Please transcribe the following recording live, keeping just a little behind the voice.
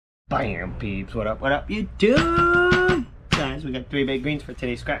Bam, peeps. What up, YouTube? Guys, we got 3 big greens for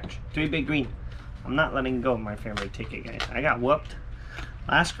today's scratch. 3 big green. I'm not letting go of my favorite ticket, guys. I got whooped.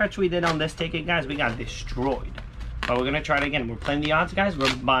 Last scratch we did on this ticket, guys, we got destroyed. But we're gonna try it again. We're playing the odds, guys.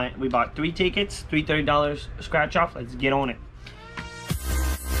 We bought 3 tickets, $3 $30 scratch off. Let's get on it.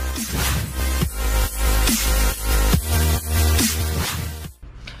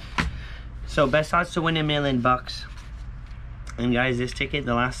 So best odds to win $1 million. And guys, this ticket,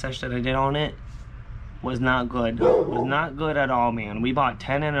 the last session that I did on it, was not good. Was not good at all, man. We bought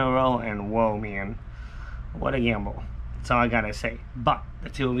 10 in a row, and whoa, man. What a gamble. That's all I gotta say. But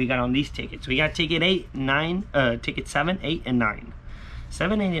let's see what we got on these tickets. We got ticket 7, 8, and 9.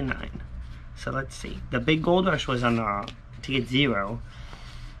 7, 8, and 9. So let's see. The big gold rush was on ticket 0,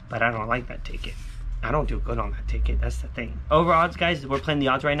 but I don't like that ticket. I don't do good on that ticket. That's the thing. Over odds, guys, we're playing the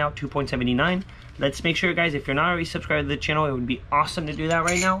odds right now, 2.79. Let's make sure, guys, if you're not already subscribed to the channel, it would be awesome to do that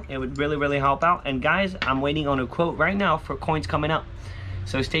right now. It would really, really help out. And guys, I'm waiting on a quote right now for coins coming up.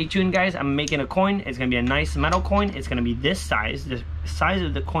 So stay tuned, guys. I'm making a coin. It's going to be a nice metal coin. It's going to be this size, the size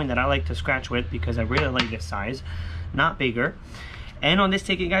of the coin that I like to scratch with, because I really like this size, not bigger. And on this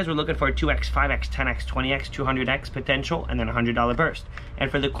ticket, guys, we're looking for a 2x, 5x, 10x, 20x, 200x potential, and then a $100 burst. And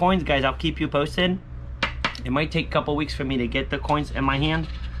for the coins, guys, I'll keep you posted. It might take a couple weeks for me to get the coins in my hand.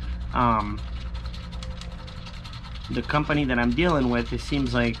 The company that I'm dealing with, it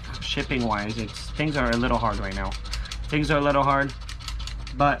seems like shipping-wise, things are a little hard right now. Things are a little hard,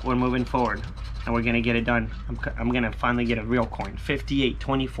 but we're moving forward, and we're gonna get it done. I'm gonna finally get a real coin. 58,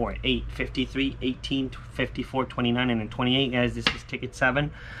 24, 8, 53, 18, 54, 29, and then 28, guys. This is ticket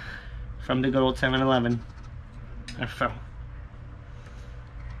 7 from the good old 7-Eleven. I fell.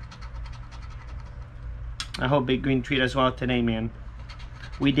 I hope Big Green treat us well today, man.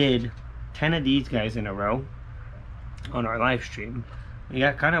 We did 10 of these guys in a row on our live stream. We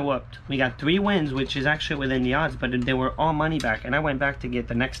got kind of whooped. We got 3 wins, which is actually within the odds, but they were all money back. And I went back to get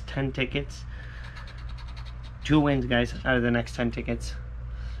the next 10 tickets. 2 wins, guys, out of the next 10 tickets.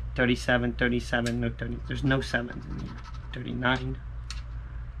 37, 37, no 30. There's no 7s in here. 39.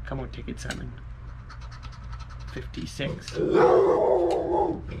 Come on, ticket 7. 56. Good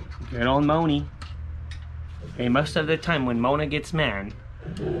old Moni. Okay, most of the time when Mona gets mad,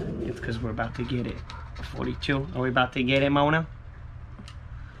 it's because we're about to get it. 42. Are we about to get it, Mona?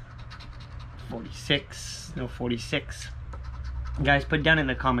 46. No, 46. Guys, put down in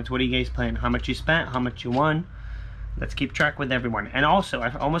the comments, what are you guys playing? How much you spent? How much you won? Let's keep track with everyone. And also,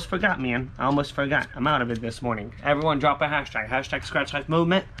 I almost forgot, man. I almost forgot. I'm out of it this morning. Everyone drop a hashtag. Hashtag Scratch Life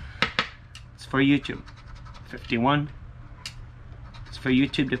Movement. It's for YouTube. 51. It's for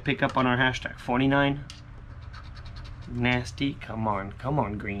YouTube to pick up on our hashtag. 49. Nasty. Come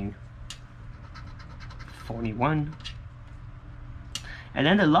on, green. 41. And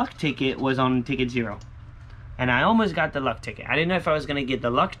then the luck ticket was on ticket 0, and I almost got the luck ticket. I didn't know if I was gonna get the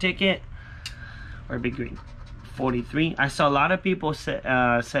luck ticket or big green. 43. I saw a lot of people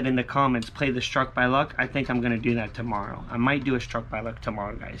said in the comments, play the struck by luck. I think I'm gonna do that tomorrow. I might do a struck by luck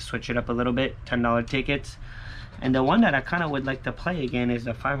tomorrow, guys. Switch it up a little bit. $10 tickets. And the one that I kind of would like to play again is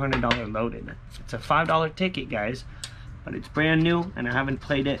the $500 loaded. It's a $5 ticket, guys, but it's brand new, and I haven't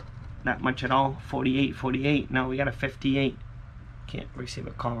played it that much at all. 48, 48. No, we got a 58. Can't receive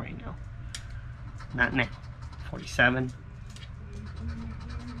a call right now. Not now. 47.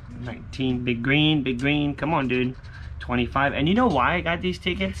 19. Big green, big green. Come on, dude. 25. And you know why I got these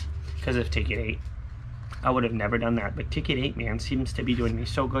tickets? Because of ticket 8. I would have never done that. But ticket 8, man, seems to be doing me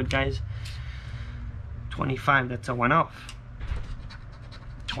so good, guys. 25. That's a one-off.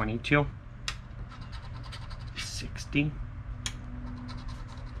 22. 60.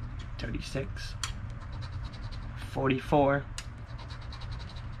 36. 44.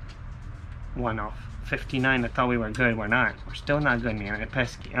 One off. 59. I thought we were good. We're not. We're still not good, man.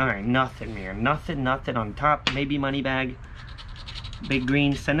 Pesky. Alright, nothing, man. Nothing on top. Maybe money bag. Big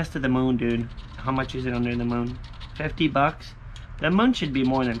green. Send us to the moon, dude. How much is it under the moon? 50 bucks. The moon should be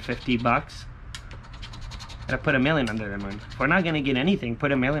more than 50 bucks. Gotta put $1 million under the moon. If we're not gonna get anything,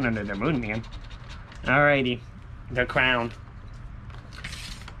 put $1 million under the moon, man. Alrighty. The crown.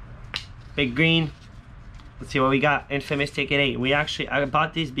 Big green. Let's see what we got. Infamous ticket 8. I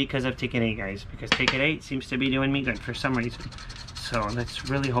bought these because of ticket 8, guys. Because ticket 8 seems to be doing me good for some reason. So let's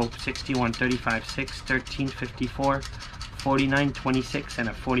really hope. 61, 35, 6, 13, 54, 49, 26, and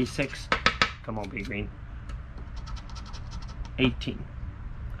a 46. Come on, big green. 18.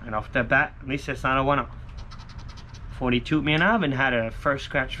 And off the bat, at least it's not a one-off. 42. Man, I haven't had a first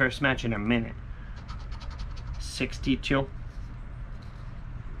scratch, first match in a minute. 62.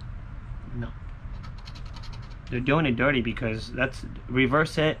 No. They're doing it dirty because that's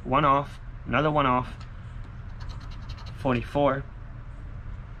reverse it. One off. Another one off. 44.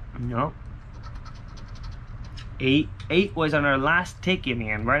 No. 8. 8 was on our last ticket,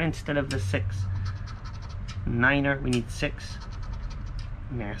 man. Right instead of the 6. 9er. We need 6.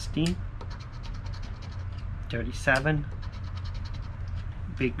 Nasty. 37.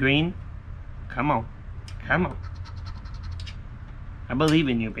 Big green. Come on. Come on. I believe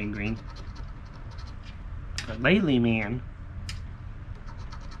in you, Big Green. But lately, man.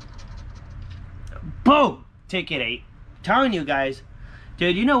 Boom! Ticket 8. Telling you guys.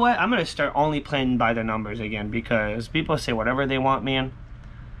 Dude, you know what? I'm going to start only playing by the numbers again. Because people say whatever they want, man.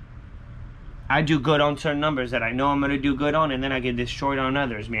 I do good on certain numbers that I know I'm going to do good on. And then I get destroyed on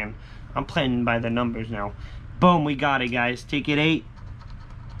others, man. I'm playing by the numbers now. Boom, we got it, guys. Ticket 8.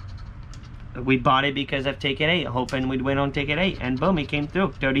 We bought it because of ticket 8, hoping we'd win on ticket 8. And boom, it came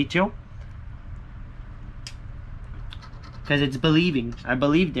through. 32. Because it's believing. I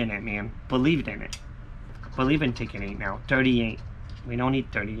believed in it, man. Believed in it. Believe in ticket 8 now. 38. We don't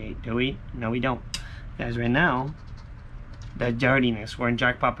need 38, do we? No, we don't. Guys, right now, the dirtiness. We're in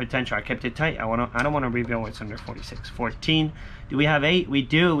jackpot potential. I kept it tight. I don't want to reveal what's under 46. 14. Do we have 8? We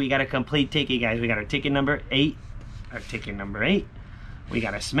do. We got a complete ticket, guys. We got our ticket number 8. Our ticket number 8. We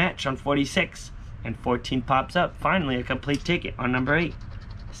got a smash on 46. And 14 pops up. Finally, a complete ticket on number 8.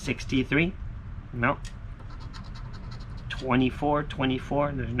 63. No. 24.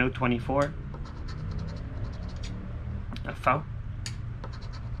 24. There's no 24. A foul.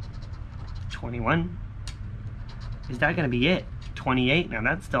 21. Is that going to be it? 28. Now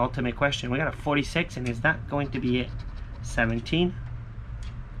that's the ultimate question. We got a 46, and is that going to be it? 17.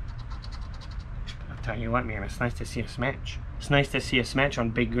 I'll tell you what, man. It's nice to see a smash. It's nice to see a smash on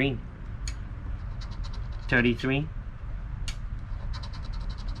Big Green. 33.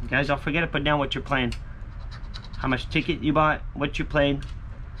 Guys, don't forget to put down what you're playing. How much ticket you bought, what you played,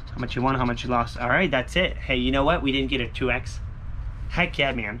 how much you won, how much you lost. Alright, that's it. Hey, you know what? We didn't get a 2x. Heck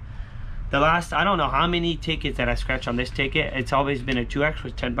yeah, man. The last, I don't know how many tickets that I scratched on this ticket. It's always been a 2x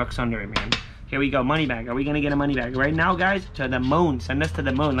with 10 bucks under it, man. Here we go, money bag. Are we going to get a money bag? Right now, guys, to the moon. Send us to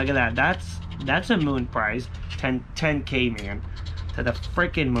the moon. Look at that. That's a moon prize. 10K, man. To the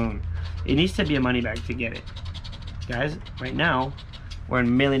freaking moon. It needs to be a money bag to get it. Guys, right now, we're in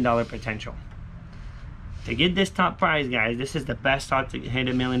 $1 million potential. To get this top prize, guys, this is the best shot to hit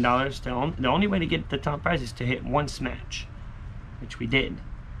 $1 million. The only way to get the top prize is to hit one smash, which we did.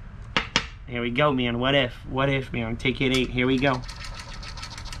 Here we go, man. What if? What if, man? Ticket 8. Here we go.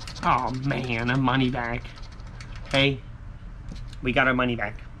 Oh, man. A money back. Hey, we got our money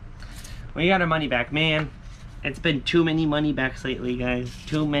back. We got our money back, man. It's been too many money backs lately, guys.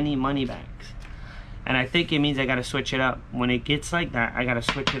 Too many money backs. And I think it means I got to switch it up. When it gets like that, I got to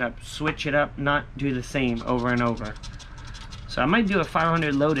switch it up. Switch it up, not do the same over and over. So I might do a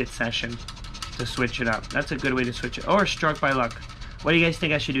 500 loaded session to switch it up. That's a good way to switch it. Or struck by luck. What do you guys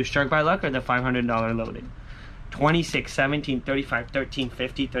think I should do? Struck by luck or the $500 loaded? 26, 17, 35, 13,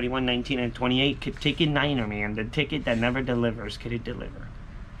 50, 31, 19, and 28. Ticket 9er, man. The ticket that never delivers. Could it deliver?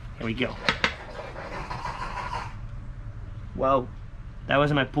 Here we go. Whoa. That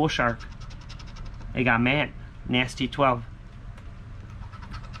wasn't my pool shark. It got mad. Nasty 12.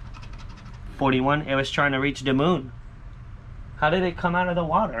 41. It was trying to reach the moon. How did it come out of the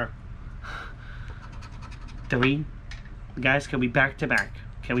water? 3. Guys, can we back to back?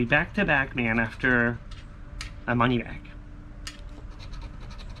 Can we back to back, man, after a money back?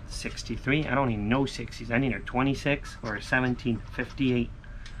 63. I don't need no 60s. I need a 26 or a 17. 58.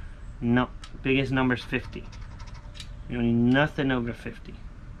 No. Biggest number's 50. You don't need nothing over 50.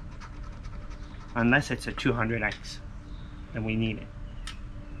 Unless it's a 200x. Then we need it.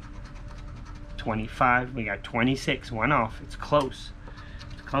 25. We got 26. One off. It's close.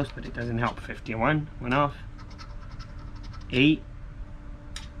 It's close, but it doesn't help. 51. One off. 8.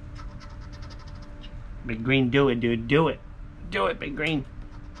 Big Green, do it, dude. Do it. Do it, Big Green.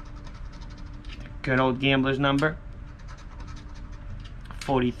 Good old gambler's number.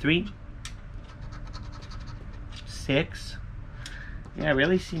 43. 6. Yeah, it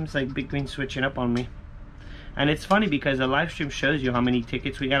really seems like Big Green's switching up on me. And it's funny because the live stream shows you how many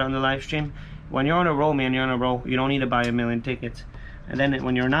tickets we got on the live stream. When you're on a roll, man, you're on a roll. You don't need to buy 1 million tickets. And then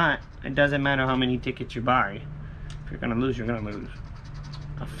when you're not, it doesn't matter how many tickets you buy. If you're going to lose, you're going to lose.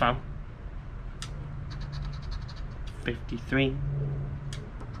 A foul. 53.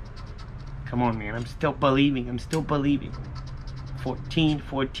 Come on, man. I'm still believing. I'm still believing. 14.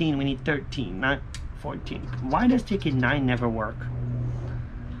 14. We need 13, not 14. Why does ticket 9 never work?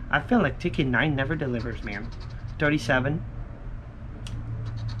 I feel like ticket 9 never delivers, man. 37.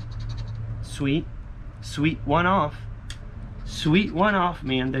 Sweet. Sweet one off. Sweet one off,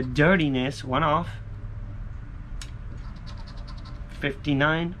 man. The dirtiness, one off.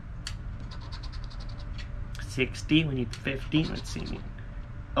 59. 60, we need 50. Let's see, man.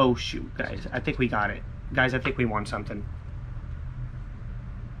 Oh, shoot, guys. I think we got it. Guys, I think we won something.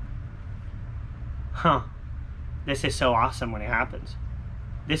 Huh. This is so awesome when it happens.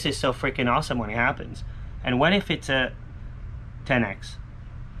 This is so freaking awesome when it happens. And what if it's a 10x?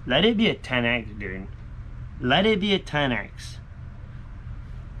 Let it be a 10x, dude. Let it be a 10x.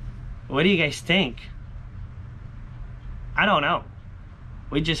 What do you guys think? I don't know.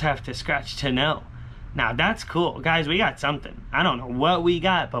 We just have to scratch to know. Now, that's cool. Guys, we got something. I don't know what we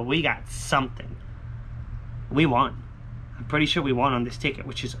got, but we got something. We won. I'm pretty sure we won on this ticket,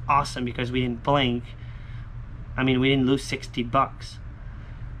 which is awesome because we didn't blink. I mean, we didn't lose 60 bucks.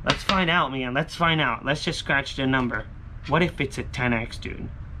 Let's find out, man. Let's find out. Let's just scratch the number. What if it's a 10x, dude?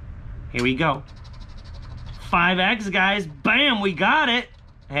 Here we go. 5x, guys. Bam, we got it.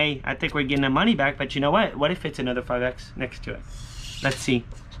 Hey, I think we're getting the money back, but you know what? What if it's another 5x next to it? Let's see.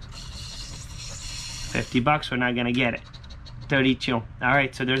 50 bucks, we're not gonna get it. 32. All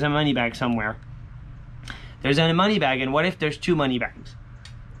right, so there's a money bag somewhere. There's a money bag, and what if there's 2 money bags?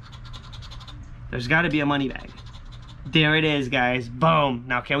 There's gotta be a money bag. There it is, guys. Boom.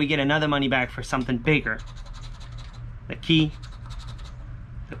 Now, can we get another money bag for something bigger? The key.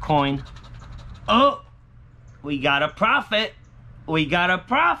 The coin. Oh! We got a profit. We got a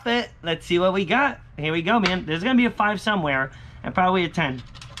profit. Let's see what we got. Here we go, man. There's gonna be a 5 somewhere, and probably a 10.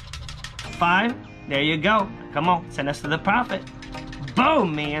 5. There you go. Come on, send us to the profit.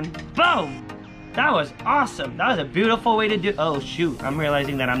 Boom, man. Boom. That was awesome. That was a beautiful way to do. Oh, shoot. I'm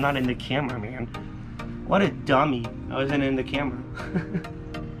realizing that I'm not in the camera, man. What a dummy. I wasn't in the camera.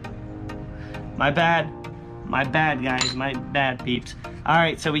 My bad. My bad, guys. My bad, peeps. All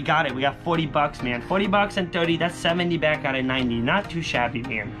right, so we got it. We got 40 bucks, man. 40 bucks and 30. That's 70 back out of 90. Not too shabby,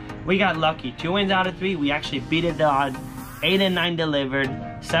 man. We got lucky. 2 wins out of 3. We actually beat the odds. 8 and 9 delivered.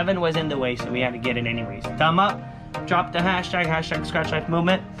 7 was in the way, so we had to get it anyways. Thumb up. Drop the hashtag Scratch Life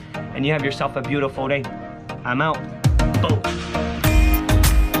Movement. And you have yourself a beautiful day. I'm out. Boom.